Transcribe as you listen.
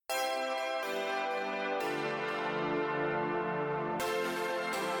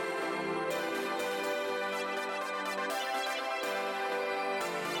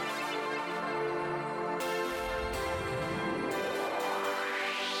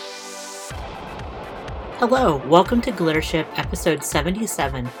Hello, welcome to Glittership episode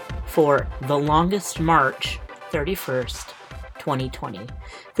 77 for The Longest March, 31st, 2020.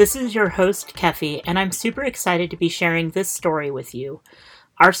 This is your host, Keffy, and I'm super excited to be sharing this story with you.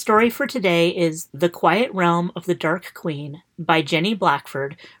 Our story for today is The Quiet Realm of the Dark Queen by Jenny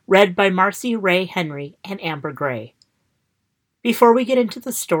Blackford, read by Marcy Ray Henry and Amber Gray. Before we get into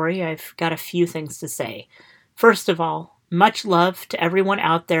the story, I've got a few things to say. First of all, much love to everyone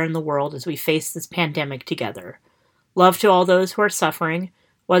out there in the world as we face this pandemic together. Love to all those who are suffering,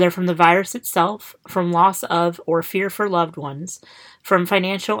 whether from the virus itself, from loss of or fear for loved ones, from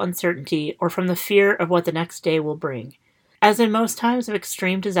financial uncertainty, or from the fear of what the next day will bring. As in most times of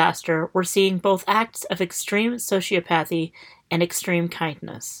extreme disaster, we're seeing both acts of extreme sociopathy and extreme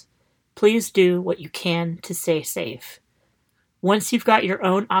kindness. Please do what you can to stay safe. Once you've got your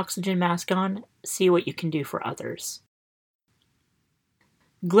own oxygen mask on, see what you can do for others.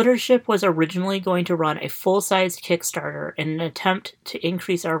 Glittership was originally going to run a full-sized Kickstarter in an attempt to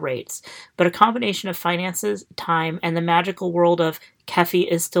increase our rates, but a combination of finances, time, and the magical world of Keffy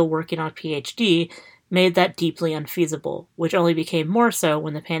is still working on a PhD made that deeply unfeasible, which only became more so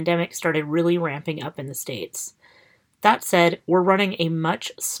when the pandemic started really ramping up in the States. That said, we're running a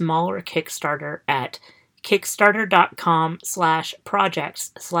much smaller Kickstarter at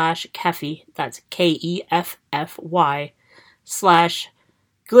kickstarter.com/projects/Keffy, that's KEFFY,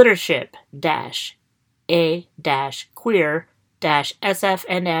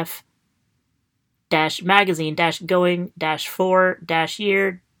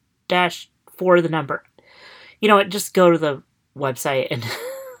 the number. You know what, just go to the website and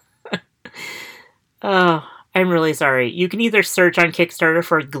oh, I'm really sorry. You can either search on Kickstarter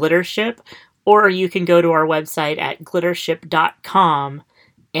for Glittership, or you can go to our website at glittership.com,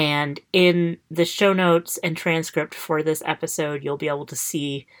 and in the show notes and transcript for this episode, you'll be able to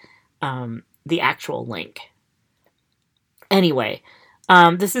see the actual link. Anyway,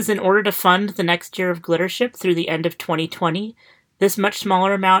 this is in order to fund the next year of Glittership through the end of 2020. This much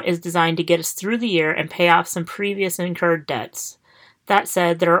smaller amount is designed to get us through the year and pay off some previous incurred debts. That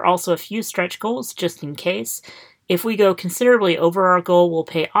said, there are also a few stretch goals just in case. If we go considerably over our goal, we'll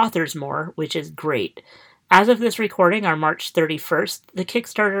pay authors more, which is great. As of this recording on March 31st, the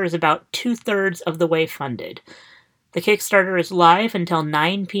Kickstarter is about 2/3 of the way funded. The Kickstarter is live until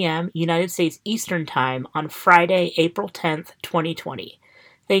 9 p.m. United States Eastern Time on Friday, April 10th, 2020.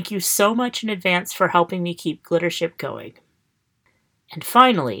 Thank you so much in advance for helping me keep Glittership going. And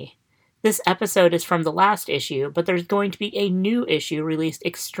finally, this episode is from the last issue, but there's going to be a new issue released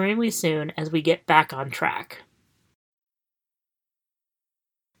extremely soon as we get back on track.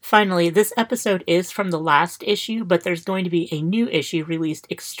 Finally, this episode is from the last issue, but there's going to be a new issue released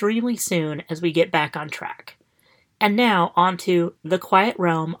extremely soon as we get back on track. And now, on to The Quiet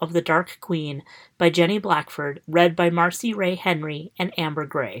Realm of the Dark Queen by Jenny Blackford, read by Marcy Ray Henry and Amber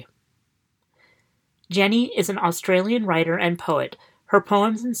Gray. Jenny is an Australian writer and poet. Her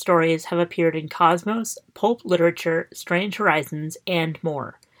poems and stories have appeared in Cosmos, pulp literature, Strange Horizons, and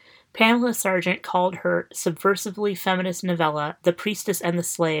more. Pamela Sargent called her subversively feminist novella, The Priestess and the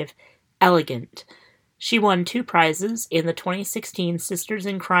Slave, elegant. She won 2 prizes in the 2016 Sisters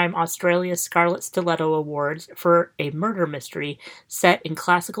in Crime Australia Scarlet Stiletto Awards for a murder mystery set in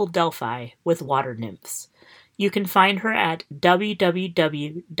classical Delphi with water nymphs. You can find her at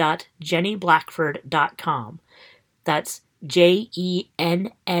www.jennyblackford.com. That's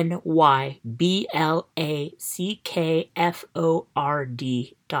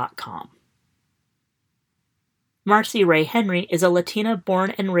JENNYBLACKFORD.com. Marcy Ray Henry is a Latina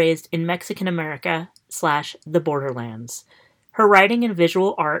born and raised in Mexican America / the Borderlands. Her writing and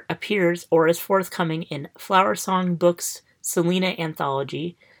visual art appears or is forthcoming in Flower Song Books, Selena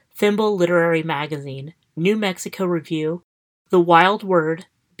Anthology, Thimble Literary Magazine, New Mexico Review, The Wild Word,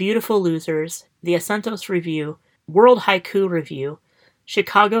 Beautiful Losers, The Acentos Review, World Haiku Review,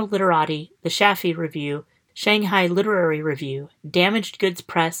 Chicago Literati, The Shafi Review, Shanghai Literary Review, Damaged Goods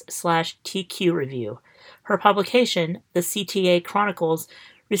Press / TQ Review. Her publication, The CTA Chronicles,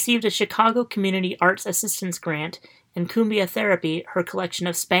 received a Chicago Community Arts Assistance Grant, and Cumbia Therapy, her collection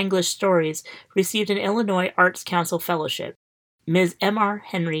of Spanglish stories, received an Illinois Arts Council Fellowship. Ms. M.R.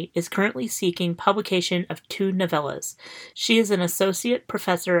 Henry is currently seeking publication of 2 novellas. She is an Associate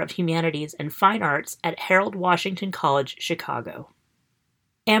Professor of Humanities and Fine Arts at Harold Washington College, Chicago.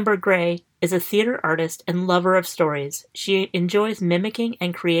 Amber Gray is a theater artist and lover of stories. She enjoys mimicking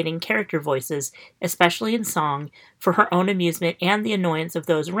and creating character voices, especially in song, for her own amusement and the annoyance of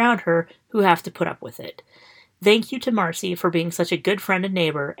those around her who have to put up with it. Thank you to Marcy for being such a good friend and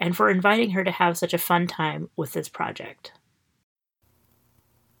neighbor, and for inviting her to have such a fun time with this project.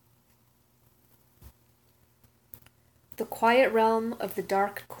 The Quiet Realm of the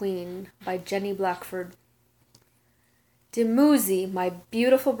Dark Queen by Jenny Blackford. Dumuzi, my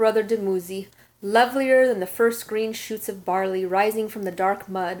beautiful brother Dumuzi, lovelier than the first green shoots of barley rising from the dark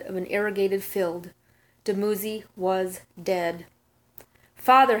mud of an irrigated field. Dumuzi was dead.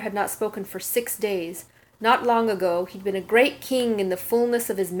 Father had not spoken for 6 days. Not long ago he'd been a great king in the fullness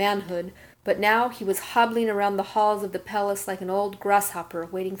of his manhood, but now he was hobbling around the halls of the palace like an old grasshopper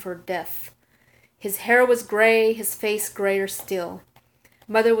waiting for death. His hair was gray, his face grayer still.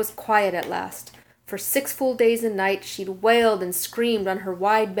 Mother was quiet at last. For 6 full days and nights she'd wailed and screamed on her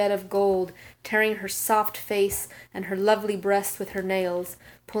wide bed of gold, tearing her soft face and her lovely breast with her nails,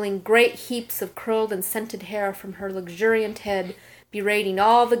 pulling great heaps of curled and scented hair from her luxuriant head, berating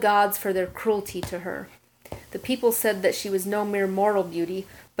all the gods for their cruelty to her. The people said that she was no mere mortal beauty,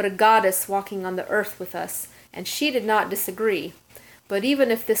 but a goddess walking on the earth with us, and she did not disagree. But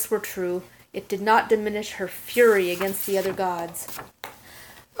even if this were true, it did not diminish her fury against the other gods.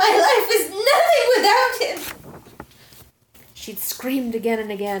 My life is nothing without him, she'd screamed again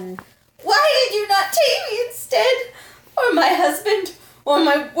and again. Why did you not take me instead? Or my husband, or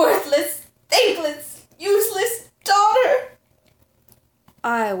my worthless, thankless, useless daughter?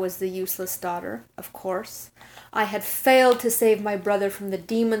 I was the useless daughter, of course. I had failed to save my brother from the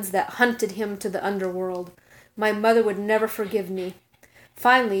demons that hunted him to the underworld. My mother would never forgive me.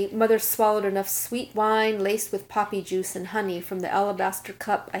 Finally, Mother swallowed enough sweet wine laced with poppy juice and honey from the alabaster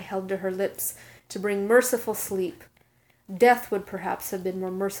cup I held to her lips to bring merciful sleep. Death would perhaps have been more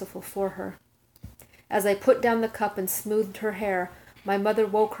merciful for her. As I put down the cup and smoothed her hair, my mother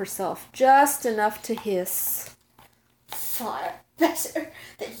woke herself just enough to hiss. Far better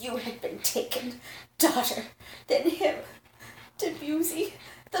that you had been taken, daughter, than him, Debussy,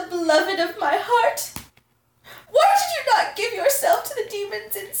 the beloved of my heart. Why did you not give yourself to the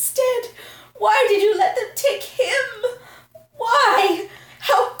demons instead? Why did you let them take him? Why?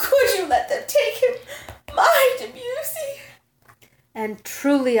 How could you let them take him? My Debussy! And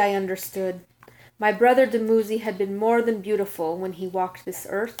truly I understood. My brother Demuzi had been more than beautiful when he walked this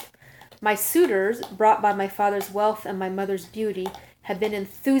earth. My suitors, brought by my father's wealth and my mother's beauty, had been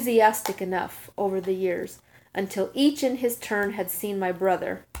enthusiastic enough over the years, until each in his turn had seen my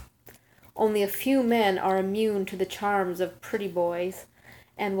brother. Only a few men are immune to the charms of pretty boys,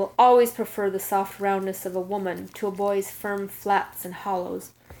 and will always prefer the soft roundness of a woman to a boy's firm flats and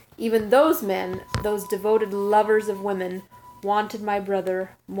hollows. Even those men, those devoted lovers of women, wanted my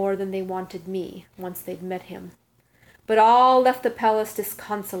brother more than they wanted me once they'd met him. But all left the palace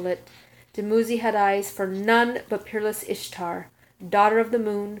disconsolate. Dumuzi had eyes for none but peerless Ishtar, daughter of the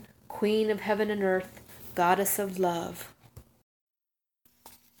moon, queen of heaven and earth, goddess of love.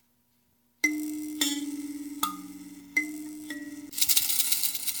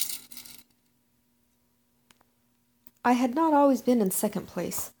 I had not always been in second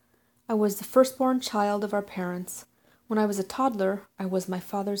place. I was the firstborn child of our parents. When I was a toddler, I was my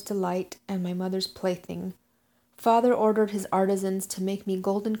father's delight and my mother's plaything. Father ordered his artisans to make me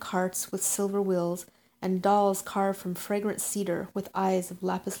golden carts with silver wheels and dolls carved from fragrant cedar with eyes of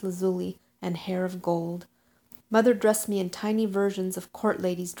lapis lazuli and hair of gold. Mother dressed me in tiny versions of court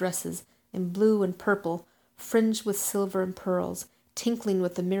ladies' dresses in blue and purple, fringed with silver and pearls, tinkling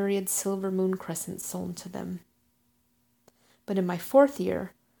with the myriad silver moon crescents sewn to them. But in my 4th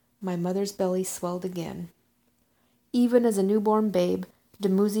year, my mother's belly swelled again. Even as a newborn babe,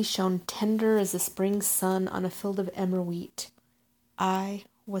 Dumuzi shone tender as the spring sun on a field of emmer wheat. I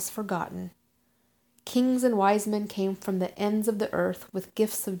was forgotten. Kings and wise men came from the ends of the earth with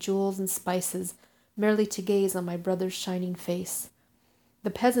gifts of jewels and spices, merely to gaze on my brother's shining face.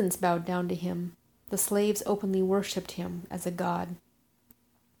 The peasants bowed down to him. The slaves openly worshipped him as a god.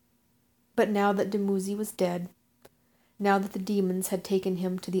 But now that Dumuzi was dead, now that the demons had taken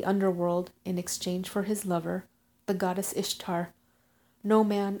him to the underworld in exchange for his lover, the goddess Ishtar, no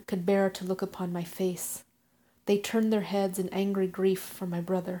man could bear to look upon my face. They turned their heads in angry grief for my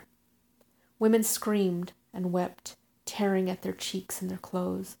brother. Women screamed and wept, tearing at their cheeks and their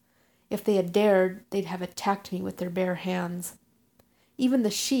clothes. If they had dared, they'd have attacked me with their bare hands. Even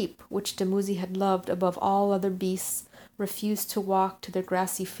the sheep, which Dumuzi had loved above all other beasts, refused to walk to their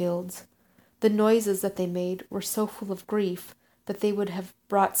grassy fields. The noises that they made were so full of grief that they would have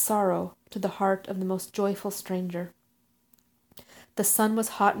brought sorrow to the heart of the most joyful stranger. The sun was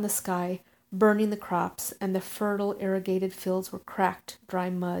hot in the sky, burning the crops, and the fertile, irrigated fields were cracked, dry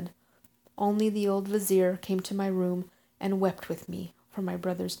mud. Only the old vizier came to my room and wept with me for my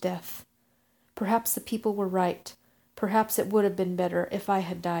brother's death. Perhaps the people were right. Perhaps it would have been better if I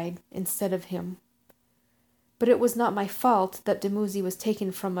had died instead of him. But it was not my fault that Dumuzi was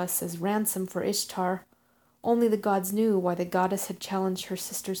taken from us as ransom for Ishtar. Only the gods knew why the goddess had challenged her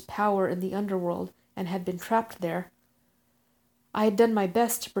sister's power in the underworld and had been trapped there. I had done my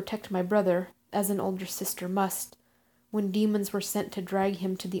best to protect my brother, as an older sister must, when demons were sent to drag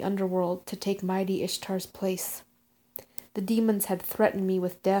him to the underworld to take mighty Ishtar's place. The demons had threatened me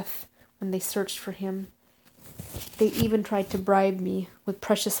with death when they searched for him. They even tried to bribe me with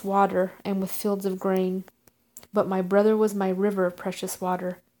precious water and with fields of grain. But my brother was my river of precious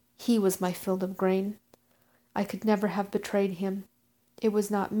water. He was my field of grain. I could never have betrayed him. It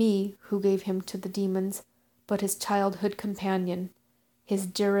was not me who gave him to the demons, but his childhood companion, his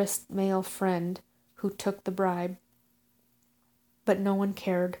dearest male friend, who took the bribe. But no one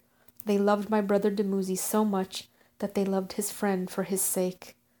cared. They loved my brother Dumuzi so much that they loved his friend for his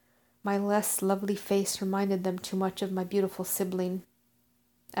sake. My less lovely face reminded them too much of my beautiful sibling.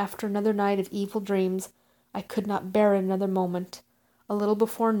 After another night of evil dreams, I could not bear it another moment. A little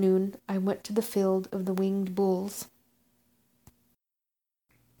before noon, I went to the field of the winged bulls.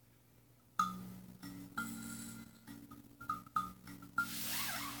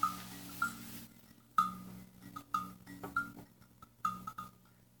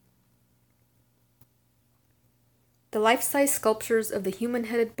 The life-size sculptures of the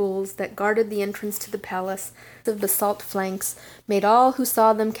human-headed bulls that guarded the entrance to the palace of basalt flanks made all who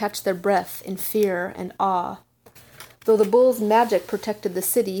saw them catch their breath in fear and awe. Though the bulls' magic protected the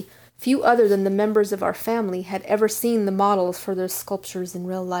city, few other than the members of our family had ever seen the models for their sculptures in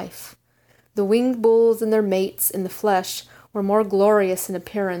real life. The winged bulls and their mates in the flesh were more glorious in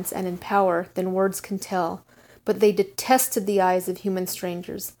appearance and in power than words can tell, but they detested the eyes of human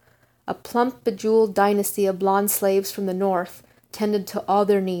strangers. A plump, bejeweled dynasty of blonde slaves from the north tended to all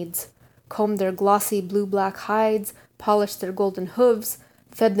their needs, combed their glossy blue-black hides, polished their golden hooves,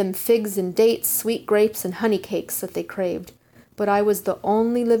 fed them figs and dates, sweet grapes, and honey cakes that they craved. But I was the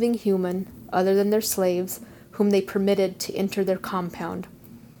only living human, other than their slaves, whom they permitted to enter their compound.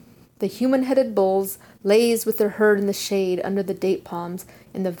 The human-headed bulls lazed with their herd in the shade under the date palms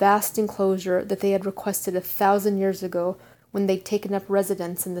in the vast enclosure that they had requested 1,000 years ago when they'd taken up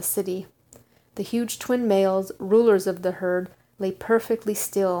residence in the city. The huge twin males, rulers of the herd, lay perfectly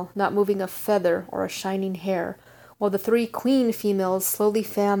still, not moving a feather or a shining hair, while the 3 queen females slowly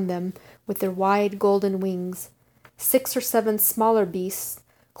fanned them with their wide golden wings. 6 or 7 smaller beasts,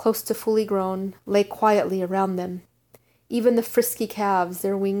 close to fully grown, lay quietly around them. Even the frisky calves,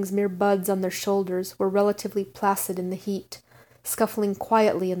 their wings mere buds on their shoulders, were relatively placid in the heat, scuffling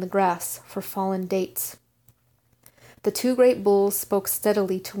quietly in the grass for fallen dates. The 2 great bulls spoke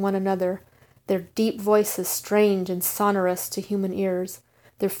steadily to one another, their deep voices strange and sonorous to human ears.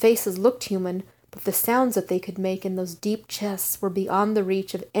 Their faces looked human, but the sounds that they could make in those deep chests were beyond the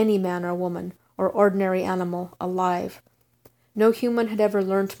reach of any man or woman, or ordinary animal, alive. No human had ever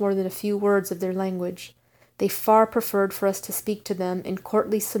learnt more than a few words of their language. They far preferred for us to speak to them in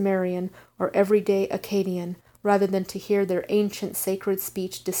courtly Sumerian or everyday Akkadian, rather than to hear their ancient sacred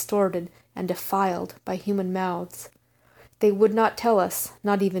speech distorted and defiled by human mouths. They would not tell us,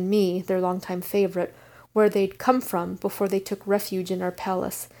 not even me, their long-time favorite, where they'd come from before they took refuge in our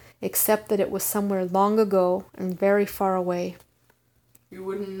palace, except that it was somewhere long ago and very far away. "You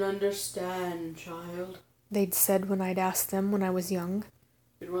wouldn't understand, child," they'd said when I'd asked them when I was young.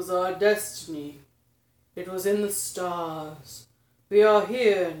 "It was our destiny. It was in the stars. We are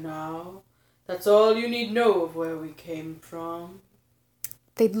here now. That's all you need know of where we came from."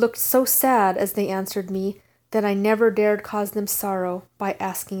 They'd looked so sad as they answered me that I never dared cause them sorrow by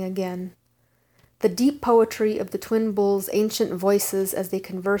asking again. The deep poetry of the twin bulls' ancient voices as they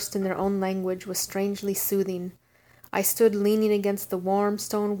conversed in their own language was strangely soothing. I stood leaning against the warm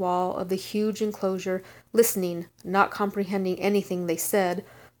stone wall of the huge enclosure, listening, not comprehending anything they said,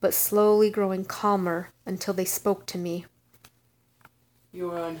 but slowly growing calmer until they spoke to me.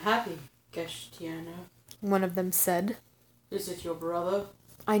 "You are unhappy, Keshtiana," one of them said. "Is it your brother?"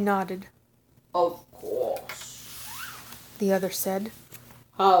 I nodded. "Of course," the other said.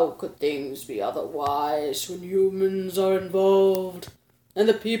 "How could things be otherwise when humans are involved, and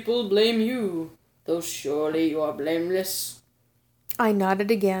the people blame you, though surely you are blameless?" I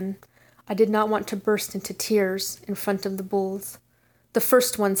nodded again. I did not want to burst into tears in front of the bulls. The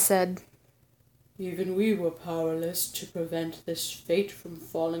first one said, "Even we were powerless to prevent this fate from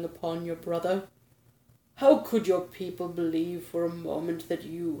falling upon your brother. How could your people believe for a moment that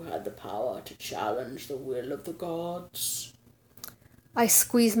you had the power to challenge the will of the gods?" I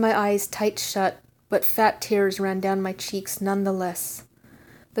squeezed my eyes tight shut, but fat tears ran down my cheeks nonetheless.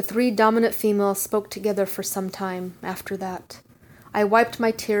 The 3 dominant females spoke together for some time after that. I wiped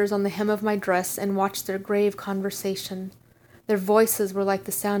my tears on the hem of my dress and watched their grave conversation. Their voices were like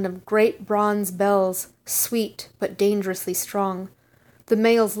the sound of great bronze bells, sweet but dangerously strong. The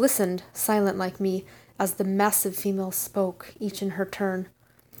males listened, silent like me, as the massive females spoke, each in her turn.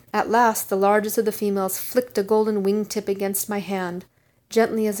 At last the largest of the females flicked a golden wing-tip against my hand,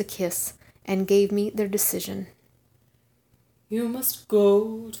 gently as a kiss, and gave me their decision. You must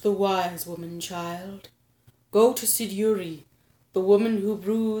go to the wise woman, child. Go to Siduri, the woman who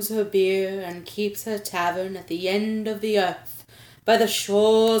brews her beer and keeps her tavern at the end of the earth, by the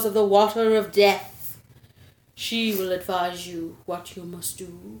shores of the water of death. She will advise you what you must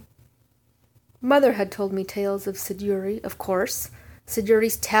do. Mother had told me tales of Siduri, of course.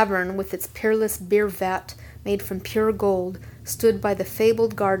 Siduri's tavern, with its peerless beer vat made from pure gold, stood by the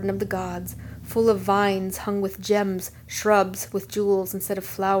fabled garden of the gods, full of vines hung with gems, shrubs with jewels instead of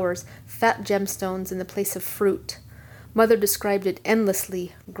flowers, fat gemstones in the place of fruit. Mother described it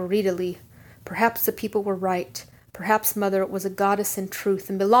endlessly, greedily. Perhaps the people were right. Perhaps Mother was a goddess in truth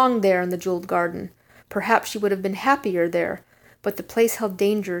and belonged there in the jeweled garden. Perhaps she would have been happier there, but the place held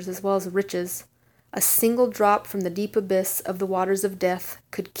dangers as well as riches. A single drop from the deep abyss of the waters of death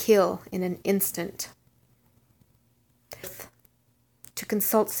could kill in an instant. To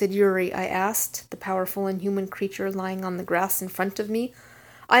consult Siduri, I asked, the powerful inhuman creature lying on the grass in front of me.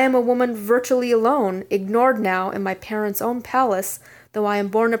 I am a woman virtually alone, ignored now in my parents' own palace, though I am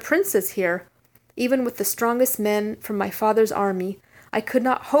born a princess here. Even with the strongest men from my father's army, I could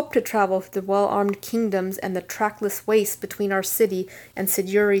not hope to travel through the well-armed kingdoms and the trackless waste between our city and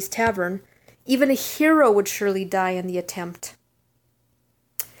Siduri's tavern. Even a hero would surely die in the attempt.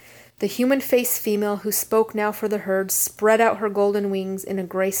 The human-faced female who spoke now for the herd spread out her golden wings in a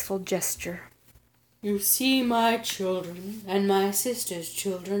graceful gesture. You see my children and my sister's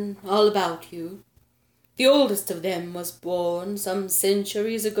children all about you. The oldest of them was born some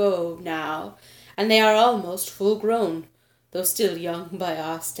centuries ago now, and they are almost full-grown, though still young by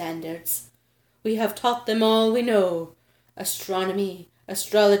our standards. We have taught them all we know: astronomy,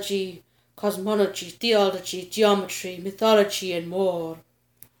 astrology, cosmology, theology, geometry, mythology, and more.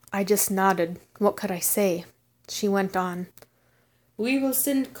 I just nodded. What could I say? She went on. We will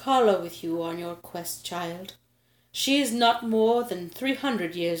send Kala with you on your quest, child. She is not more than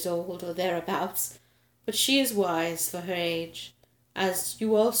 300 years old or thereabouts, but she is wise for her age, as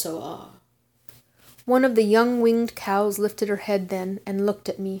you also are. One of the young winged cows lifted her head then and looked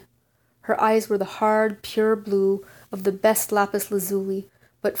at me. Her eyes were the hard, pure blue of the best lapis lazuli,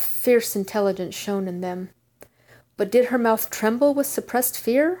 but fierce intelligence shone in them. But did her mouth tremble with suppressed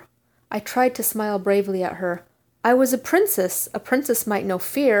fear? I tried to smile bravely at her. I was a princess. A princess might know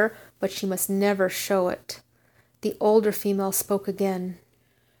fear, but she must never show it. The older female spoke again.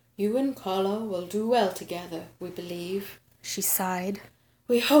 You and Kala will do well together, we believe. She sighed.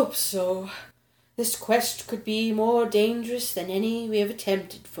 We hope so. This quest could be more dangerous than any we have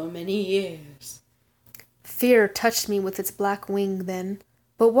attempted for many years. Fear touched me with its black wing then.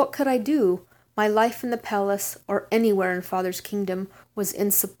 But what could I do? My life in the palace, or anywhere in Father's kingdom, was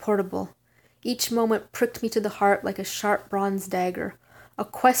insupportable. Each moment pricked me to the heart like a sharp bronze dagger. A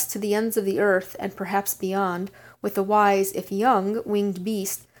quest to the ends of the earth, and perhaps beyond, with a wise, if young, winged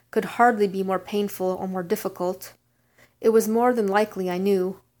beast, could hardly be more painful or more difficult. It was more than likely, I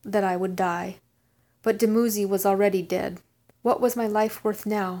knew, that I would die. But Dumuzi was already dead. What was my life worth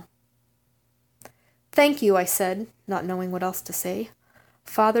now? Thank you, I said, not knowing what else to say.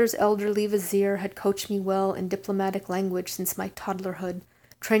 Father's elderly vizier had coached me well in diplomatic language since my toddlerhood,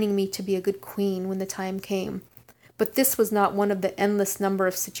 training me to be a good queen when the time came. But this was not one of the endless number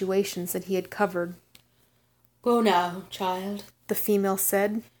of situations that he had covered. Go now, child, the female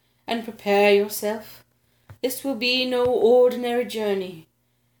said, and prepare yourself. This will be no ordinary journey.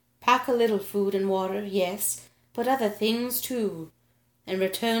 Pack a little food and water, yes, but other things too, and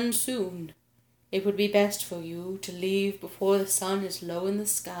return soon. It would be best for you to leave before the sun is low in the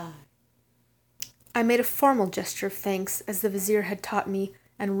sky. I made a formal gesture of thanks, as the vizier had taught me,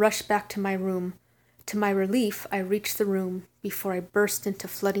 and rushed back to my room. To my relief, I reached the room before I burst into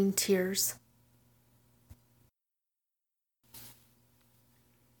flooding tears.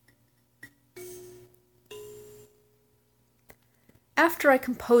 After I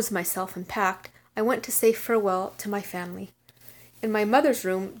composed myself and packed, I went to say farewell to my family. In my mother's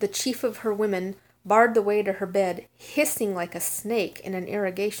room, the chief of her women barred the way to her bed, hissing like a snake in an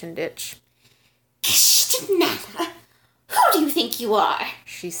irrigation ditch. Nana, who do you think you are?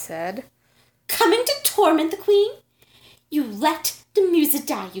 She said. Coming to torment the queen? You let Dumuzi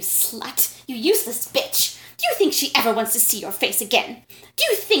die, you slut, you useless bitch. Do you think she ever wants to see your face again? Do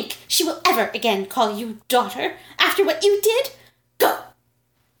you think she will ever again call you daughter after what you did? Go!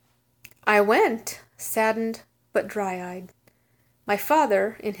 I went, saddened but dry-eyed. My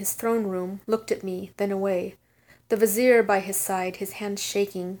father, in his throne room, looked at me, then away. The vizier by his side, his hands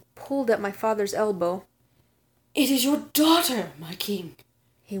shaking, pulled at my father's elbow. "It is your daughter, my king,"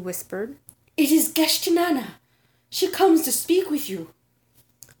 he whispered. "It is Geshtinana. She comes to speak with you."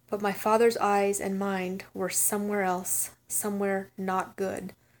 But my father's eyes and mind were somewhere else, somewhere not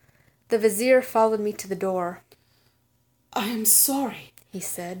good. The vizier followed me to the door. "I am sorry," he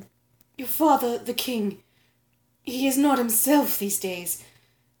said. "Your father, the king, he is not himself these days.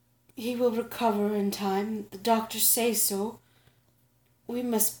 He will recover in time. The doctors say so. We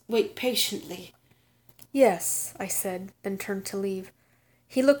must wait patiently." "Yes," I said, then turned to leave.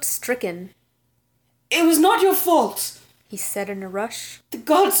 He looked stricken. "It was not your fault," he said in a rush. "The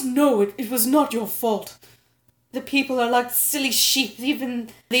gods know it was not your fault. The people are like silly sheep. Even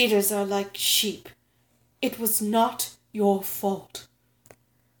leaders are like sheep. It was not your fault."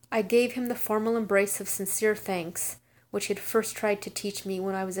 I gave him the formal embrace of sincere thanks, which he had first tried to teach me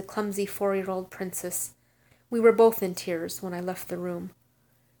when I was a clumsy 4-year-old princess. We were both in tears when I left the room.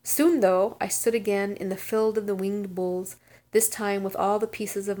 Soon, though, I stood again in the field of the winged bulls, this time with all the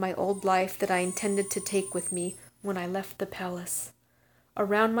pieces of my old life that I intended to take with me when I left the palace.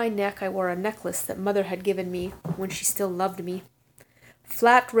 Around my neck I wore a necklace that Mother had given me when she still loved me.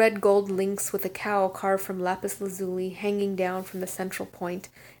 Flat red gold links with a cow carved from lapis lazuli hanging down from the central point,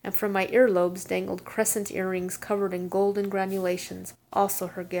 and from my earlobes dangled crescent earrings covered in golden granulations, also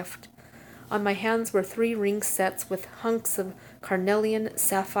her gift. On my hands were 3 ring sets with hunks of carnelian,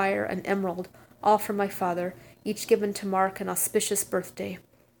 sapphire, and emerald, all from my father, each given to mark an auspicious birthday.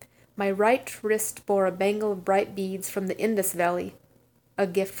 My right wrist bore a bangle of bright beads from the Indus Valley, a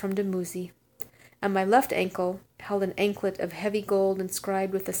gift from Dumuzi, and my left ankle held an anklet of heavy gold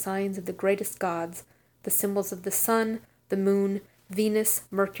inscribed with the signs of the greatest gods, the symbols of the sun, the moon, Venus,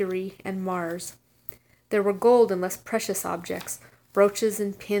 Mercury, and Mars. There were gold and less precious objects, brooches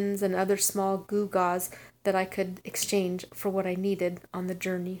and pins and other small gewgaws that I could exchange for what I needed on the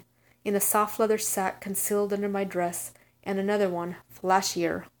journey, in a soft leather sack concealed under my dress, and another one,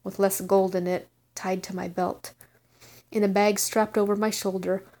 flashier, with less gold in it, tied to my belt. In a bag strapped over my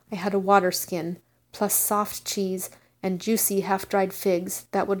shoulder, I had a water skin, plus soft cheese and juicy half-dried figs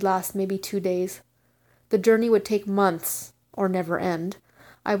that would last maybe 2 days. The journey would take months, or never end.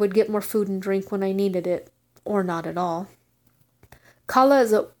 I would get more food and drink when I needed it, or not at all. Kala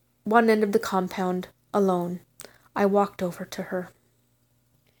is at one end of the compound, alone. I walked over to her.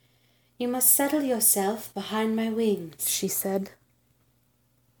 "You must settle yourself behind my wings," she said,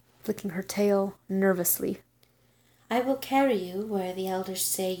 flicking her tail nervously. "I will carry you where the elders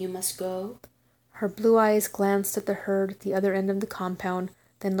say you must go." Her blue eyes glanced at the herd at the other end of the compound,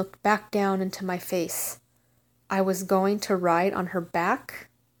 then looked back down into my face. I was going to ride on her back?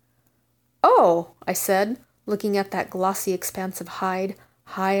 "Oh," I said, looking at that glossy expanse of hide,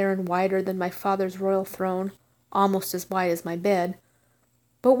 higher and wider than my father's royal throne, almost as wide as my bed.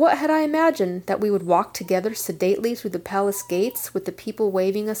 But what had I imagined, that we would walk together sedately through the palace gates, with the people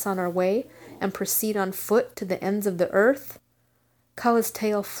waving us on our way, and proceed on foot to the ends of the earth? Kala's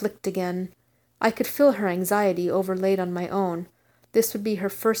tail flicked again. I could feel her anxiety overlaid on my own. This would be her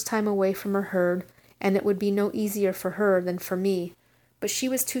first time away from her herd, and it would be no easier for her than for me. But she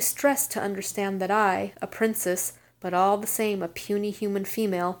was too stressed to understand that I, a princess, but all the same a puny human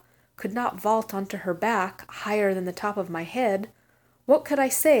female, could not vault onto her back higher than the top of my head. What could I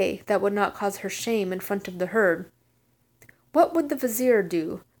say that would not cause her shame in front of the herd? What would the vizier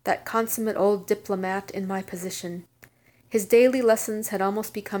do, that consummate old diplomat in my position? His daily lessons had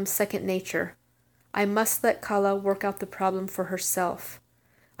almost become second nature. I must let Kala work out the problem for herself.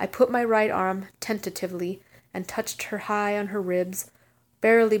 I put my right arm tentatively and touched her high on her ribs,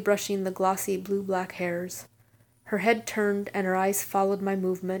 barely brushing the glossy blue-black hairs. Her head turned and her eyes followed my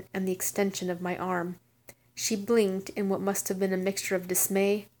movement and the extension of my arm. She blinked in what must have been a mixture of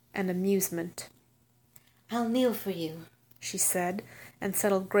dismay and amusement. "I'll kneel for you," she said, and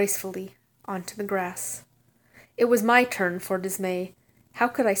settled gracefully onto the grass. It was my turn for dismay. How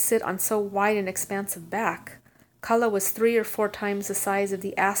could I sit on so wide an expanse of back? Kala was 3 or 4 times the size of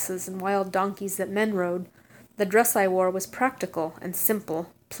the asses and wild donkeys that men rode. The dress I wore was practical and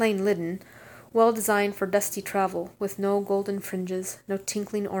simple, plain linen, well designed for dusty travel, with no golden fringes, no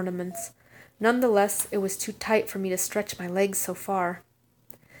tinkling ornaments. None the less, it was too tight for me to stretch my legs so far.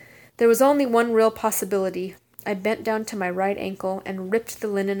 There was only one real possibility. I bent down to my right ankle and ripped the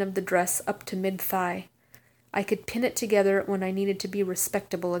linen of the dress up to mid-thigh. I could pin it together when I needed to be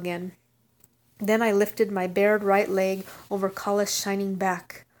respectable again. Then I lifted my bared right leg over Kala's shining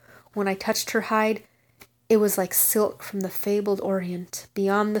back. When I touched her hide, it was like silk from the fabled Orient,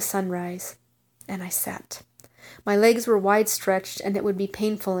 beyond the sunrise, and I sat. My legs were wide-stretched, and it would be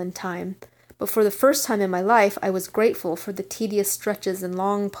painful in time. But for the first time in my life I was grateful for the tedious stretches and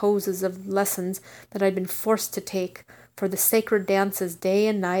long pauses of lessons that I'd been forced to take, for the sacred dances day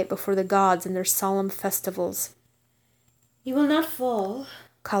and night before the gods in their solemn festivals. "You will not fall,"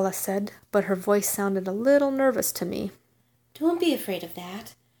 Kala said, but her voice sounded a little nervous to me. "Don't be afraid of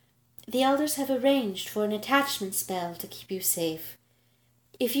that. The elders have arranged for an attachment spell to keep you safe.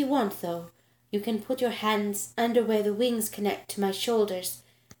 If you want, though, you can put your hands under where the wings connect to my shoulders.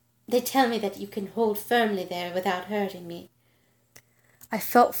 They tell me that you can hold firmly there without hurting me." I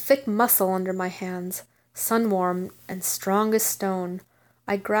felt thick muscle under my hands, sun-warm and strong as stone.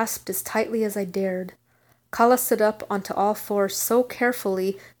 I grasped as tightly as I dared. Kala stood up onto all fours so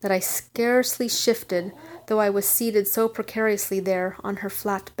carefully that I scarcely shifted, though I was seated so precariously there on her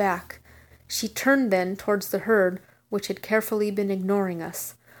flat back. She turned then towards the herd, which had carefully been ignoring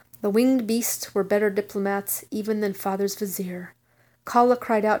us. The winged beasts were better diplomats even than Father's vizier. Kala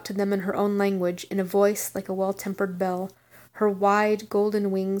cried out to them in her own language, in a voice like a well-tempered bell. Her wide,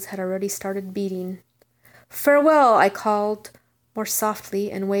 golden wings had already started beating. "Farewell," I called, more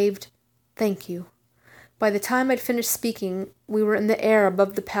softly, and waved, "Thank you." By the time I'd finished speaking, we were in the air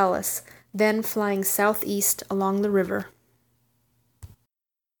above the palace, then flying southeast along the river.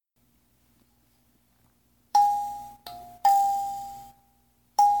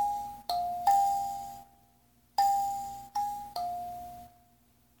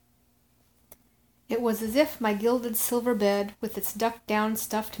 It was as if my gilded silver bed, with its ducked-down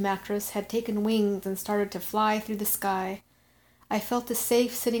stuffed mattress, had taken wings and started to fly through the sky. I felt as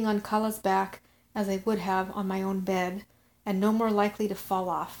safe sitting on Kala's back as I would have on my own bed, and no more likely to fall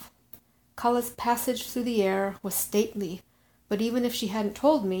off. Kala's passage through the air was stately, but even if she hadn't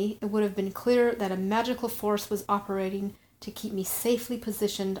told me, it would have been clear that a magical force was operating to keep me safely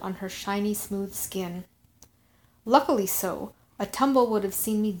positioned on her shiny, smooth skin. Luckily so. A tumble would have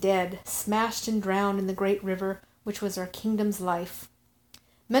seen me dead, smashed and drowned in the great river, which was our kingdom's life.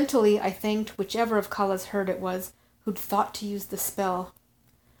 Mentally, I thanked whichever of Kala's herd it was who'd thought to use the spell.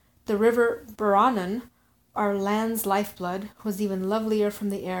 The river Buranan, our land's lifeblood, was even lovelier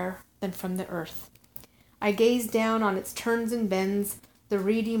from the air than from the earth. I gazed down on its turns and bends, the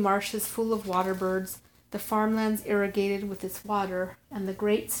reedy marshes full of water-birds, the farmlands irrigated with its water, and the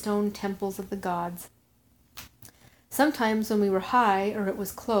great stone temples of the gods. Sometimes when we were high, or it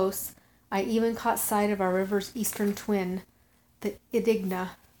was close, I even caught sight of our river's eastern twin, the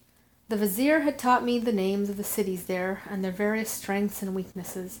Idigna. The vizier had taught me the names of the cities there, and their various strengths and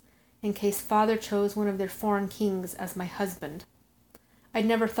weaknesses, in case Father chose one of their foreign kings as my husband. I'd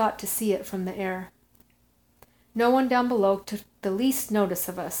never thought to see it from the air. No one down below took the least notice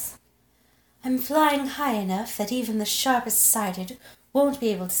of us. "I'm flying high enough that even the sharpest-sighted won't be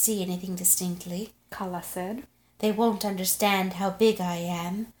able to see anything distinctly," Kala said. "They won't understand how big I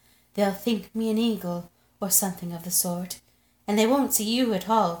am. They'll think me an eagle, or something of the sort. And they won't see you at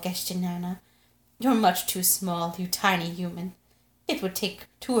all, Geshtinana. You're much too small, you tiny human. It would take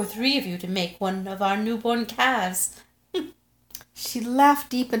 2 or 3 of you to make one of our newborn calves." She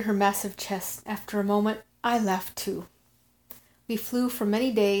laughed deep in her massive chest. After a moment, I laughed too. We flew for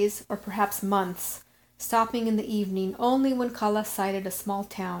many days, or perhaps months, stopping in the evening only when Kala sighted a small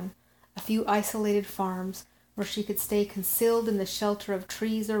town, a few isolated farms, where she could stay concealed in the shelter of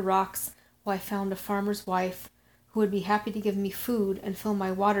trees or rocks while I found a farmer's wife, who would be happy to give me food and fill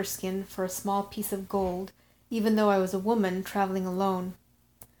my water skin for a small piece of gold, even though I was a woman traveling alone.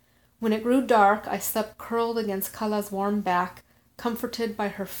 When it grew dark, I slept curled against Kala's warm back, comforted by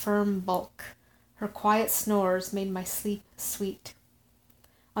her firm bulk. Her quiet snores made my sleep sweet.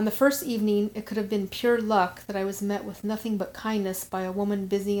 On the first evening, it could have been pure luck that I was met with nothing but kindness by a woman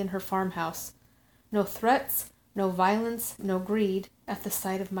busy in her farmhouse. No threats, no violence, no greed at the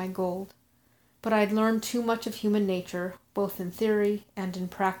sight of my gold. But I'd learned too much of human nature, both in theory and in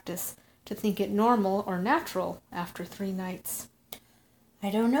practice, to think it normal or natural after 3 nights. "I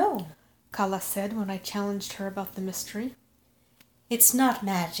don't know," Kala said when I challenged her about the mystery. "It's not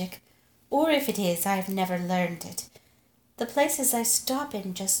magic, or if it is, I've never learned it. The places I stop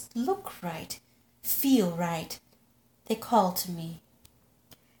in just look right, feel right. They call to me."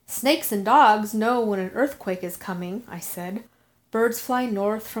 "Snakes and dogs know when an earthquake is coming," I said. "Birds fly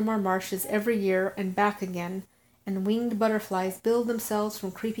north from our marshes every year and back again, and winged butterflies build themselves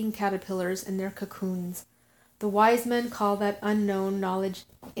from creeping caterpillars in their cocoons. The wise men call that unknown knowledge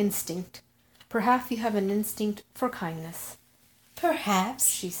instinct. Perhaps you have an instinct for kindness." "Perhaps,"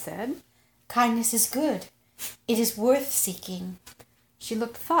 she said. "Kindness is good. It is worth seeking." She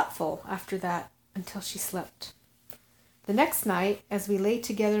looked thoughtful after that until she slept. The next night, as we lay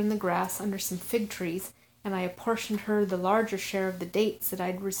together in the grass under some fig trees, and I apportioned her the larger share of the dates that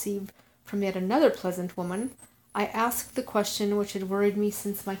I'd received from yet another pleasant woman, I asked the question which had worried me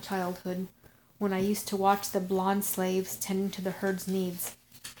since my childhood, when I used to watch the blonde slaves tending to the herd's needs.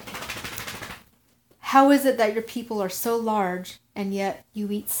 How is it that your people are so large, and yet you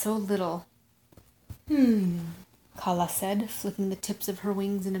eat so little? Kala said, flicking the tips of her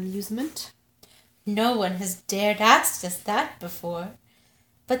wings in amusement. No one has dared ask us that before,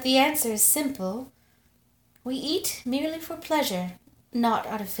 but the answer is simple. We eat merely for pleasure, not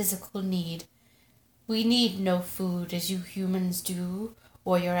out of physical need. We need no food as you humans do,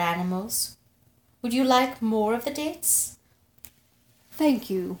 or your animals. Would you like more of the dates? Thank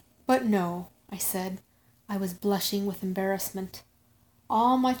you, but no, I said. I was blushing with embarrassment.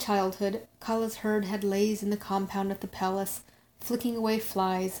 All my childhood, Kala's herd had lays in the compound at the palace, flicking away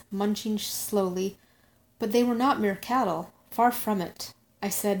flies, munching slowly, but they were not mere cattle, far from it. I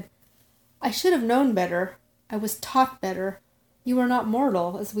said, I should have known better. I was taught better. You are not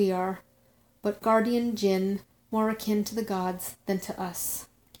mortal, as we are, but guardian jinn, more akin to the gods than to us.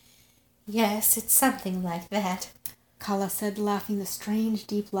 Yes, it's something like that, Kala said, laughing the strange,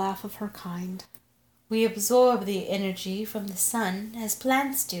 deep laugh of her kind. We absorb the energy from the sun as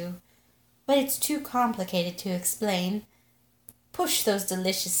plants do, but it's too complicated to explain. Push those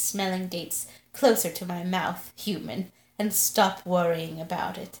delicious-smelling dates closer to my mouth, human, and stop worrying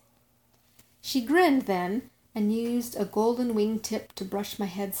about it. She grinned then, and used a golden wing-tip to brush my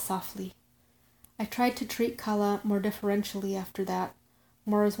head softly. I tried to treat Kala more deferentially after that,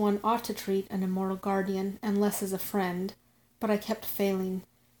 more as one ought to treat an immortal guardian, and less as a friend, but I kept failing.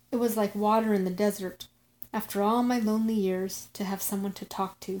 It was like water in the desert, after all my lonely years, to have someone to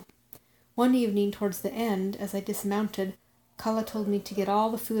talk to. One evening towards the end, as I dismounted, Kala told me to get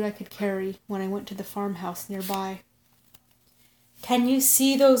all the food I could carry when I went to the farmhouse nearby. Can you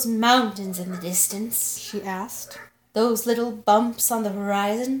see those mountains in the distance? She asked. Those little bumps on the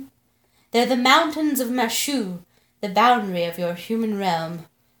horizon? They're the mountains of Mashu, the boundary of your human realm,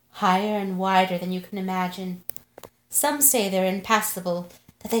 higher and wider than you can imagine. Some say they're impassable,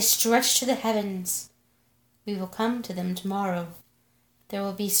 that they stretch to the heavens. We will come to them tomorrow. There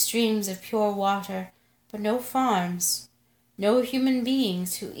will be streams of pure water, but no farms, no human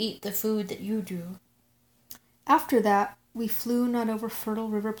beings who eat the food that you do. After that, we flew not over fertile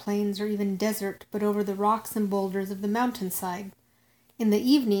river plains or even desert, but over the rocks and boulders of the mountainside. In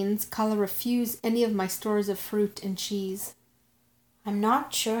the evenings, Kala refused any of my stores of fruit and cheese. I'm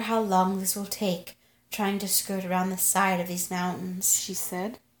not sure how long this will take, trying to skirt around the side of these mountains, she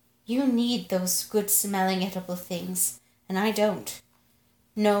said. You need those good-smelling edible things, and I don't.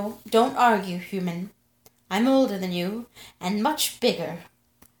 No, don't argue, human. I'm older than you, and much bigger.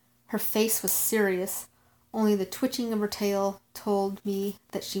 Her face was serious. Only the twitching of her tail told me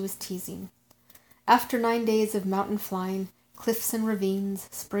that she was teasing. After 9 days of mountain flying, cliffs and ravines,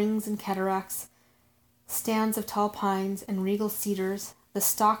 springs and cataracts, stands of tall pines and regal cedars, the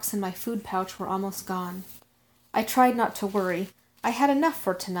stalks in my food pouch were almost gone. I tried not to worry. I had enough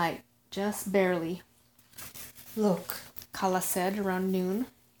for tonight, just barely. Look, Kala said around noon.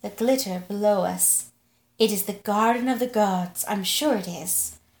 The glitter below us. It is the garden of the gods, I'm sure it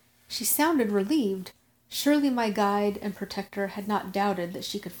is. She sounded relieved. Surely my guide and protector had not doubted that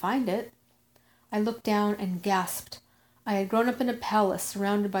she could find it. I looked down and gasped. I had grown up in a palace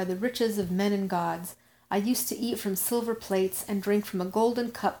surrounded by the riches of men and gods. I used to eat from silver plates and drink from a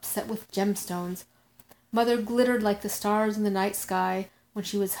golden cup set with gemstones. Mother glittered like the stars in the night sky when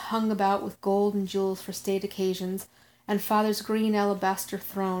she was hung about with gold and jewels for state occasions, and Father's green alabaster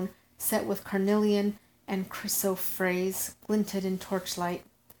throne, set with carnelian and chrysoprase, glinted in torchlight.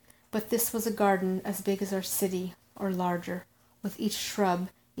 But this was a garden as big as our city, or larger, with each shrub,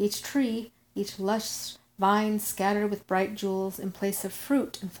 each tree, each lush vine scattered with bright jewels in place of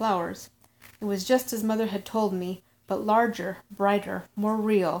fruit and flowers. It was just as Mother had told me, but larger, brighter, more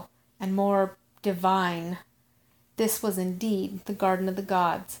real, and more divine. This was indeed the garden of the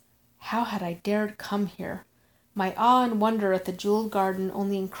gods. How had I dared come here? My awe and wonder at the jeweled garden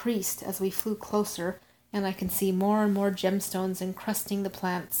only increased as we flew closer, and I could see more and more gemstones encrusting the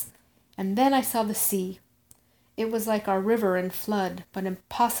plants. And then I saw the sea. It was like our river in flood, but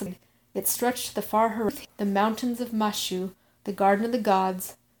impossible. It stretched to the far horizon, the mountains of Mashu, the garden of the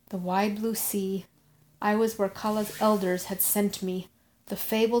gods, the wide blue sea. I was where Kala's elders had sent me, the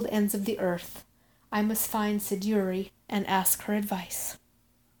fabled ends of the earth. I must find Siduri and ask her advice.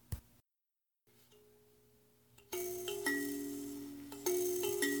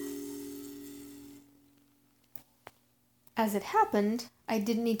 As it happened, I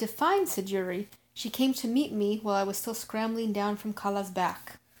didn't need to find Siduri. She came to meet me while I was still scrambling down from Kala's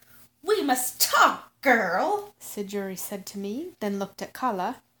back. We must talk, girl. Sijuri said to me, then looked at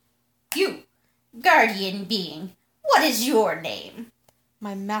Kala. You, guardian being, what is your name?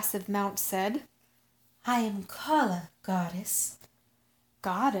 My massive mount said. I am Kala, goddess.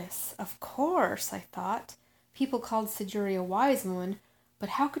 Goddess, of course, I thought. People called Sijuri a wise woman, but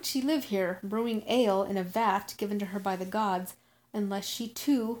how could she live here, brewing ale in a vat given to her by the gods, unless she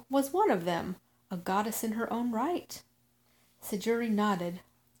too was one of them, a goddess in her own right? Sijuri nodded.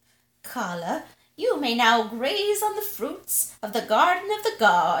 Kala, you may now graze on the fruits of the garden of the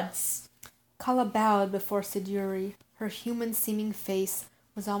gods. Kala bowed before Sijuri. Her human-seeming face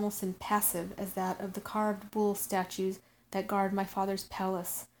was almost impassive as that of the carved bull statues that guard my father's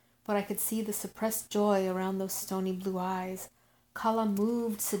palace, but I could see the suppressed joy around those stony blue eyes. Kala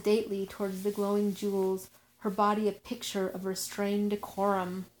moved sedately towards the glowing jewels, her body a picture of restrained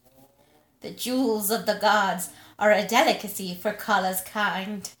decorum. The jewels of the gods are a delicacy for Kala's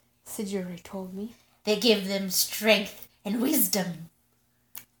kind, Sijuri told me. They give them strength and wisdom.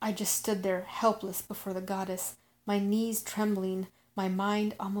 I just stood there, helpless before the goddess, my knees trembling, my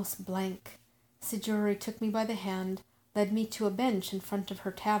mind almost blank. Sijuri took me by the hand, led me to a bench in front of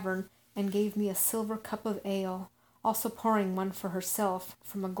her tavern, and gave me a silver cup of ale, also pouring one for herself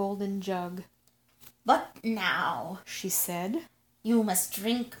from a golden jug. But now, she said, you must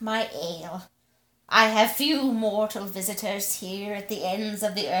drink my ale. I have few mortal visitors here at the ends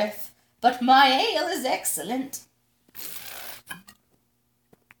of the earth, but my ale is excellent.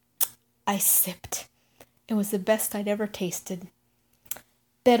 I sipped. It was the best I'd ever tasted.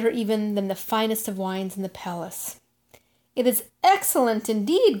 Better even than the finest of wines in the palace. It is excellent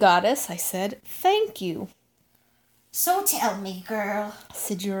indeed, goddess, I said. Thank you. So tell me, girl,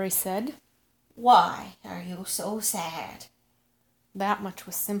 Sijuri said. Why are you so sad? That much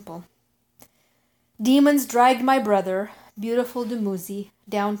was simple. Demons dragged my brother, beautiful Dumuzi,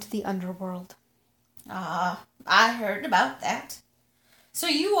 down to the underworld. Ah, I heard about that. So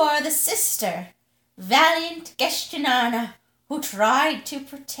you are the sister, valiant Geshtinana, who tried to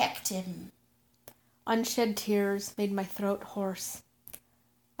protect him. Unshed tears made my throat hoarse.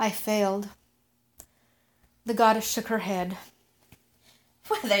 I failed. The goddess shook her head.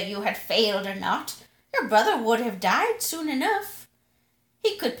 Whether you had failed or not, your brother would have died soon enough.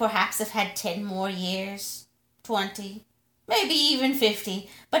 He could perhaps have had 10 more years, 20, maybe even 50,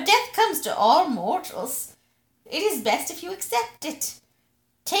 but death comes to all mortals. It is best if you accept it.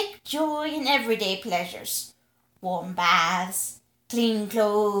 Take joy in everyday pleasures. Warm baths, clean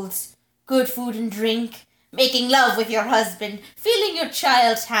clothes, good food and drink, making love with your husband, feeling your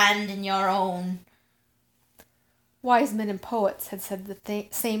child's hand in your own. Wise men and poets had said the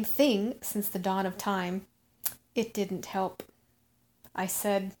same thing since the dawn of time. It didn't help. I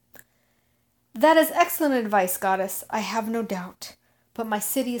said, That is excellent advice, goddess, I have no doubt. But my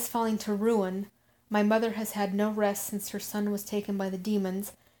city is falling to ruin. My mother has had no rest since her son was taken by the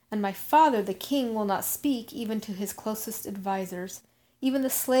demons, and my father, the king, will not speak even to his closest advisers. Even the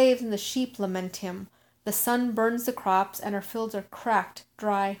slaves and the sheep lament him. The sun burns the crops, and our fields are cracked,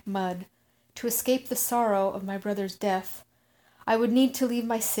 dry mud. To escape the sorrow of my brother's death, I would need to leave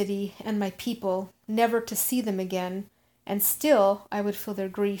my city and my people, never to see them again, and still I would feel their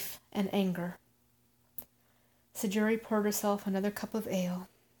grief and anger. Sijuri poured herself another cup of ale.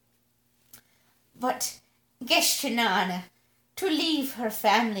 But, Geshtinana, to leave her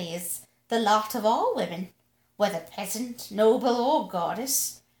family is the lot of all women, whether peasant, noble, or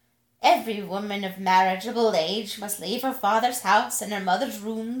goddess. Every woman of marriageable age must leave her father's house and her mother's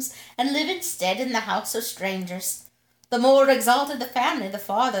rooms, and live instead in the house of strangers. The more exalted the family, the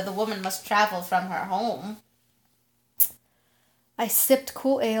farther the woman must travel from her home. I sipped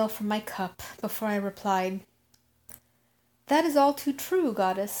cool ale from my cup before I replied, That is all too true,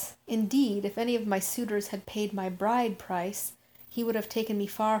 goddess. Indeed, if any of my suitors had paid my bride price, he would have taken me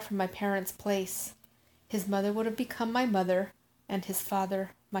far from my parents' place. His mother would have become my mother, and his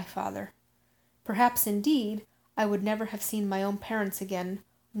father my father. Perhaps, indeed, I would never have seen my own parents again,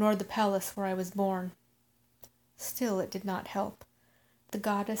 nor the palace where I was born. Still it did not help. The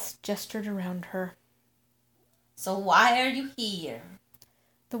goddess gestured around her. So why are you here?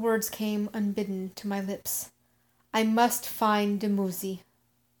 The words came unbidden to my lips. I must find Dumuzi.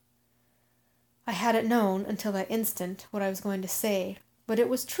 I hadn't known until that instant what I was going to say, but it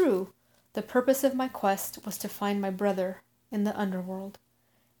was true. The purpose of my quest was to find my brother in the underworld.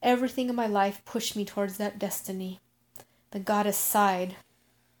 Everything in my life pushed me towards that destiny. The goddess sighed.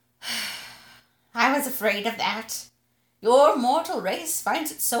 I was afraid of that. Your mortal race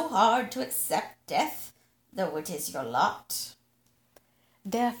finds it so hard to accept death, though it is your lot.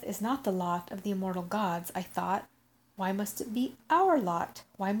 Death is not the lot of the immortal gods, I thought. Why must it be our lot?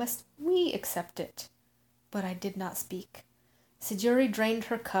 Why must we accept it? But I did not speak. Sijuri drained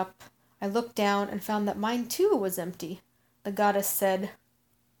her cup. I looked down and found that mine too was empty. The goddess said,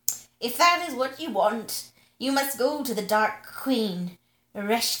 If that is what you want, you must go to the Dark Queen,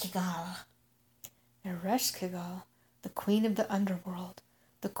 Ereshkigal. Ereshkigal, the queen of the underworld,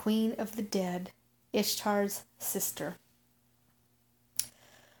 the queen of the dead, Ishtar's sister.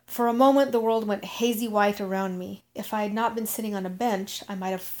 For a moment the world went hazy white around me. If I had not been sitting on a bench, I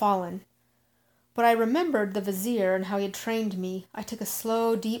might have fallen. But I remembered the vizier and how he had trained me. I took a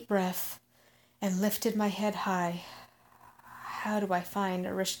slow, deep breath and lifted my head high. How do I find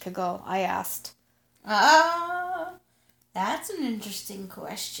Ereshkigal? I asked. That's an interesting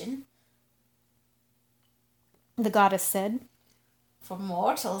question. The goddess said, For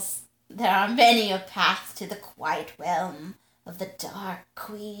mortals, there are many a path to the quiet realm of the Dark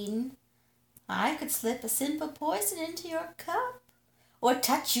Queen. I could slip a simple poison into your cup, or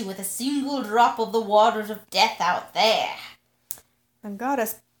touch you with a single drop of the waters of death out there. The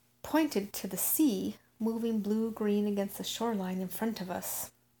goddess pointed to the sea, moving blue-green against the shoreline in front of us.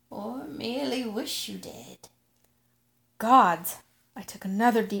 Or merely wish you did. Gods! I took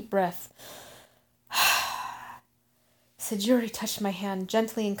another deep breath. Sijuri touched my hand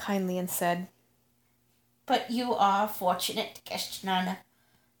gently and kindly and said, But you are fortunate, Keshtanana.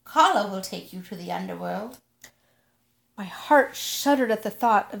 Kala will take you to the underworld. My heart shuddered at the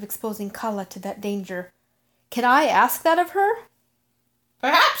thought of exposing Kala to that danger. Can I ask that of her?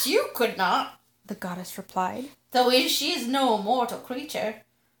 Perhaps you could not, The goddess replied. though she is no mortal creature.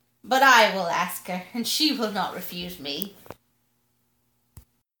 But I will ask her, and she will not refuse me.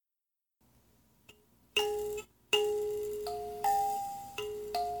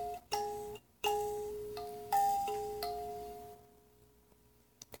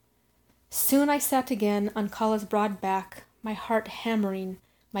 Soon I sat again on Kala's broad back, my heart hammering,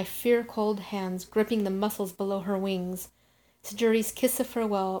 my fear-cold hands gripping the muscles below her wings. Sijuri's kiss of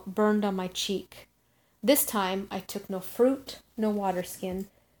farewell burned on my cheek. This time I took no fruit, no water skin.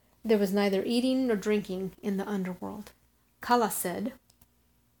 There was neither eating nor drinking in the underworld. Kala said,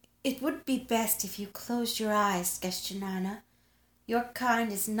 It would be best if you closed your eyes, Keshtanana. Your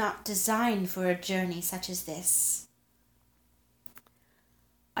kind is not designed for a journey such as this.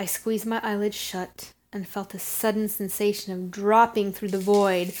 I squeezed my eyelids shut and felt a sudden sensation of dropping through the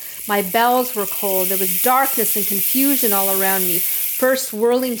void. My bowels were cold. There was darkness and confusion all around me. First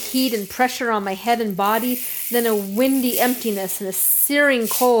whirling heat and pressure on my head and body, then a windy emptiness and a searing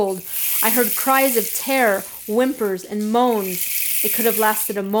cold. I heard cries of terror, whimpers, and moans. It could have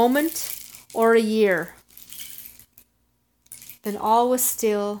lasted a moment or a year. Then all was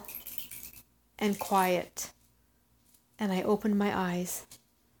still and quiet, and I opened my eyes.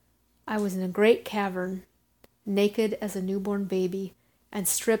 I was in a great cavern, naked as a newborn baby, and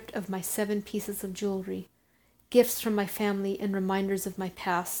stripped of my 7 pieces of jewelry, gifts from my family and reminders of my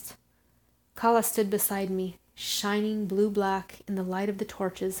past. Kala stood beside me, shining blue-black in the light of the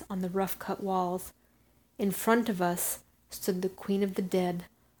torches on the rough-cut walls. In front of us stood the Queen of the Dead,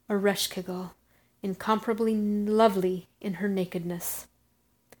 Ereshkigal, incomparably lovely in her nakedness.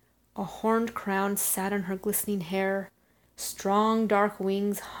 A horned crown sat on her glistening hair. Strong dark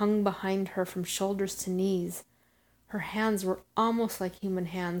wings hung behind her from shoulders to knees. Her hands were almost like human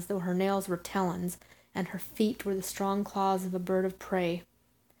hands, though her nails were talons, and her feet were the strong claws of a bird of prey.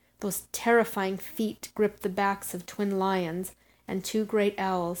 Those terrifying feet gripped the backs of twin lions, and 2 great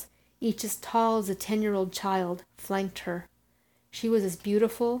owls, each as tall as a 10-year-old child, flanked her. She was as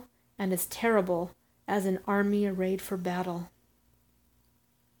beautiful and as terrible as an army arrayed for battle.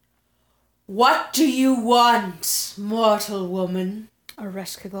 What do you want, mortal woman?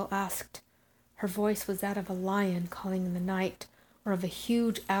 Ereshkigal asked. Her voice was that of a lion calling in the night, or of a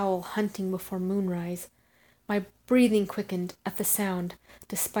huge owl hunting before moonrise. My breathing quickened at the sound,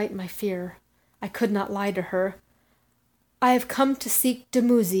 despite my fear. I could not lie to her. I have come to seek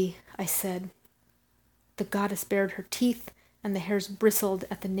Dumuzi, I said. The goddess bared her teeth, and the hairs bristled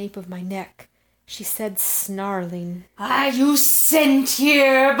at the nape of my neck. She said, snarling, Are you sent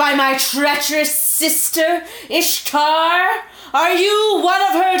here by my treacherous sister, Ishtar? Are you one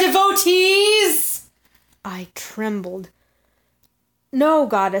of her devotees? I trembled. No,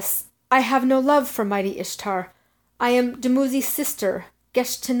 goddess, I have no love for mighty Ishtar. I am Dumuzi's sister,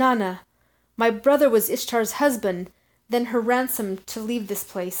 Keshtanana. My brother was Ishtar's husband, then her ransom to leave this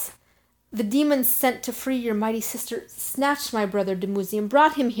place. The demons sent to free your mighty sister snatched my brother Dumuzi and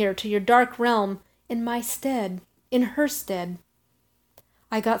brought him here to your dark realm in my stead, in her stead.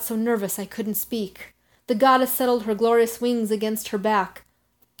 I got so nervous I couldn't speak. The goddess settled her glorious wings against her back.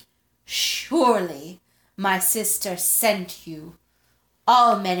 Surely My sister sent you.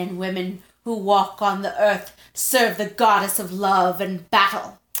 All men and women who walk on the earth serve the goddess of love and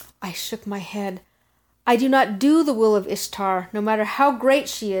battle. I shook my head. I do not do the will of Ishtar, no matter how great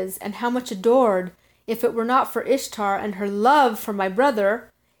she is and how much adored. If it were not for Ishtar and her love for my brother,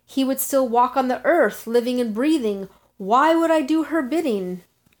 he would still walk on the earth, living and breathing. Why would I do her bidding?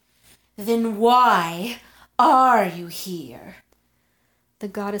 Then why are you here? The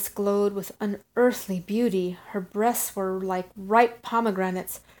goddess glowed with unearthly beauty. Her breasts were like ripe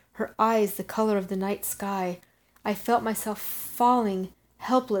pomegranates, her eyes the color of the night sky. I felt myself falling,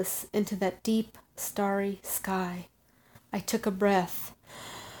 helpless, into that deep, starry sky. I took a breath.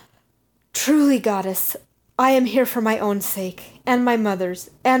 Truly, goddess, I am here for my own sake, and my mother's,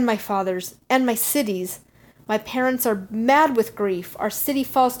 and my father's, and my city's. My parents are mad with grief. Our city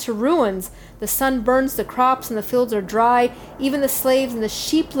falls to ruins. The sun burns the crops and the fields are dry. Even the slaves and the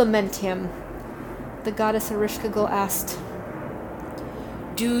sheep lament him. The goddess Ereshkigal asked,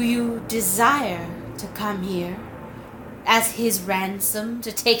 Do you desire to come here as his ransom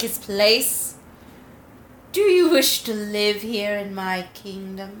to take his place? Do you wish to live here in my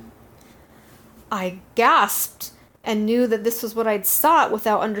kingdom? I gasped and knew that this was what I'd sought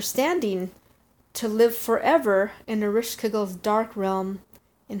without understanding. To live forever in Ereshkigal's dark realm,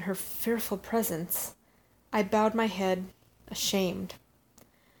 in her fearful presence. I bowed my head, ashamed.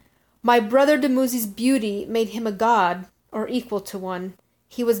 My brother Dumuzi's beauty made him a god, or equal to one.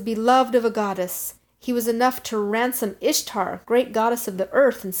 He was beloved of a goddess. He was enough to ransom Ishtar, great goddess of the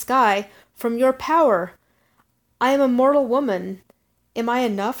earth and sky, from your power. I am a mortal woman. Am I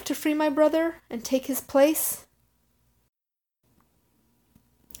enough to free my brother and take his place?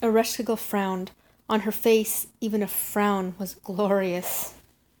 Ereshkigal frowned. On her face, even a frown was glorious.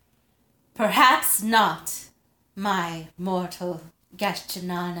 Perhaps not, my mortal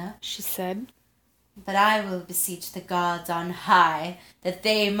Gashtanana, she said. But I will beseech the gods on high that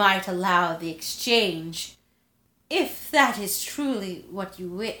they might allow the exchange, if that is truly what you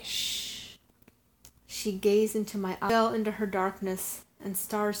wish. She gazed into my eyes, fell into her darkness, and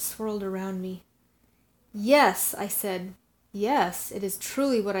stars swirled around me. Yes, I said. Yes, it is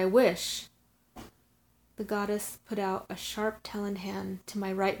truly what I wish. The goddess put out a sharp-taloned hand to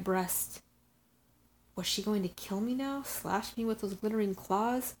my right breast. Was she going to kill me now, slash me with those glittering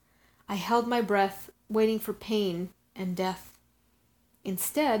claws? I held my breath, waiting for pain and death.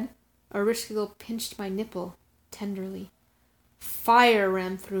 Instead, Ereshkigal pinched my nipple tenderly. Fire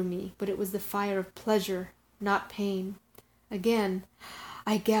ran through me, but it was the fire of pleasure, not pain. Again,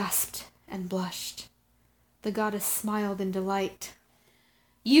 I gasped and blushed. The goddess smiled in delight.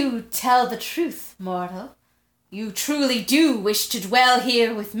 You tell the truth, mortal. You truly do wish to dwell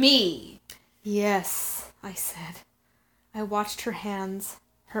here with me. Yes, I said. I watched her hands,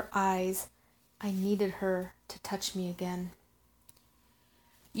 her eyes. I needed her to touch me again.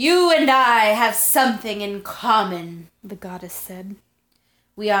 You and I have something in common, the goddess said.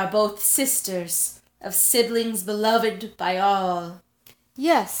 We are both sisters of siblings beloved by all.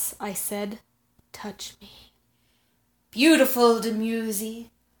 Yes, I said. Touch me. Beautiful Dumuzi,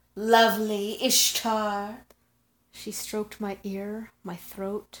 lovely Ishtar. She stroked my ear, my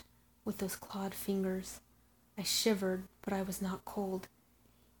throat, with those clawed fingers. I shivered, but I was not cold.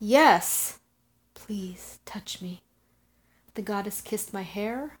 Yes, please touch me. The goddess kissed my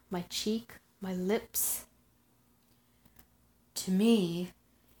hair, my cheek, my lips. To me,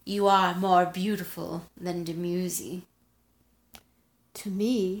 you are more beautiful than Dumuzi. To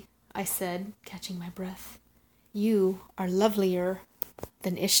me, I said, catching my breath, you are lovelier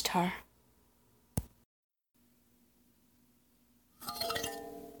than Ishtar.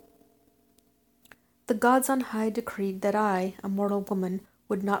 The gods on high decreed that I, a mortal woman,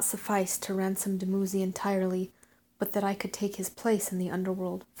 would not suffice to ransom Dumuzi entirely, but that I could take his place in the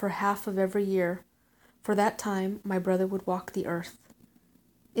underworld for half of every year. For that time my brother would walk the earth.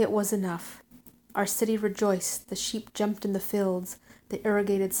 It was enough. Our city rejoiced, the sheep jumped in the fields, the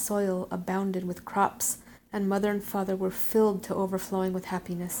irrigated soil abounded with crops, and mother and father were filled to overflowing with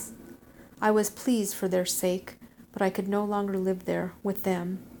happiness. I was pleased for their sake, but I could no longer live there with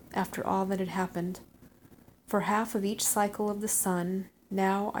them after all that had happened. For half of each cycle of the sun,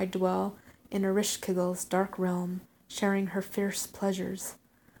 now I dwell in Ereshkigal's dark realm, sharing her fierce pleasures.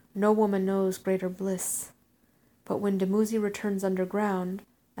 No woman knows greater bliss. But when Dumuzi returns underground,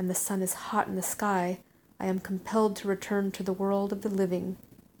 and the sun is hot in the sky, I am compelled to return to the world of the living.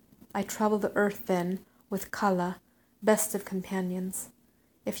 I travel the earth then, with Kala, best of companions.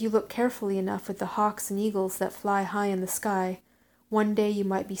 If you look carefully enough at the hawks and eagles that fly high in the sky, one day you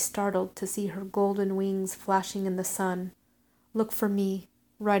might be startled to see her golden wings flashing in the sun. Look for me,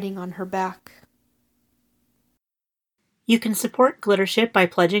 riding on her back. You can support Glittership by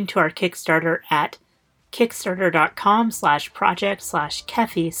pledging to our Kickstarter at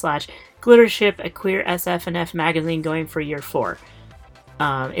kickstarter.com/project/Keffy/Glittership, a queer SF&F magazine going for year 4.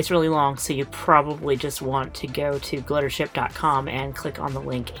 It's really long, so you probably just want to go to glittership.com and click on the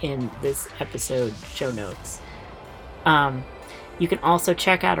link in this episode show notes. You can also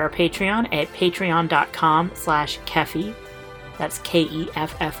check out our Patreon at patreon.com/Keffy. That's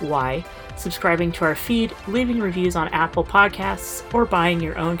Keffy. Subscribing to our feed, leaving reviews on Apple Podcasts, or buying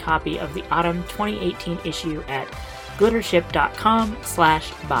your own copy of the autumn 2018 issue at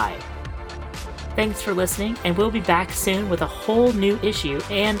glittership.com/buy. Thanks for listening, and we'll be back soon with a whole new issue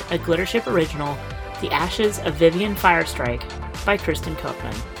and a Glittership original, The Ashes of Vivian Firestrike by Kristen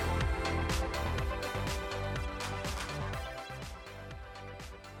Koopman.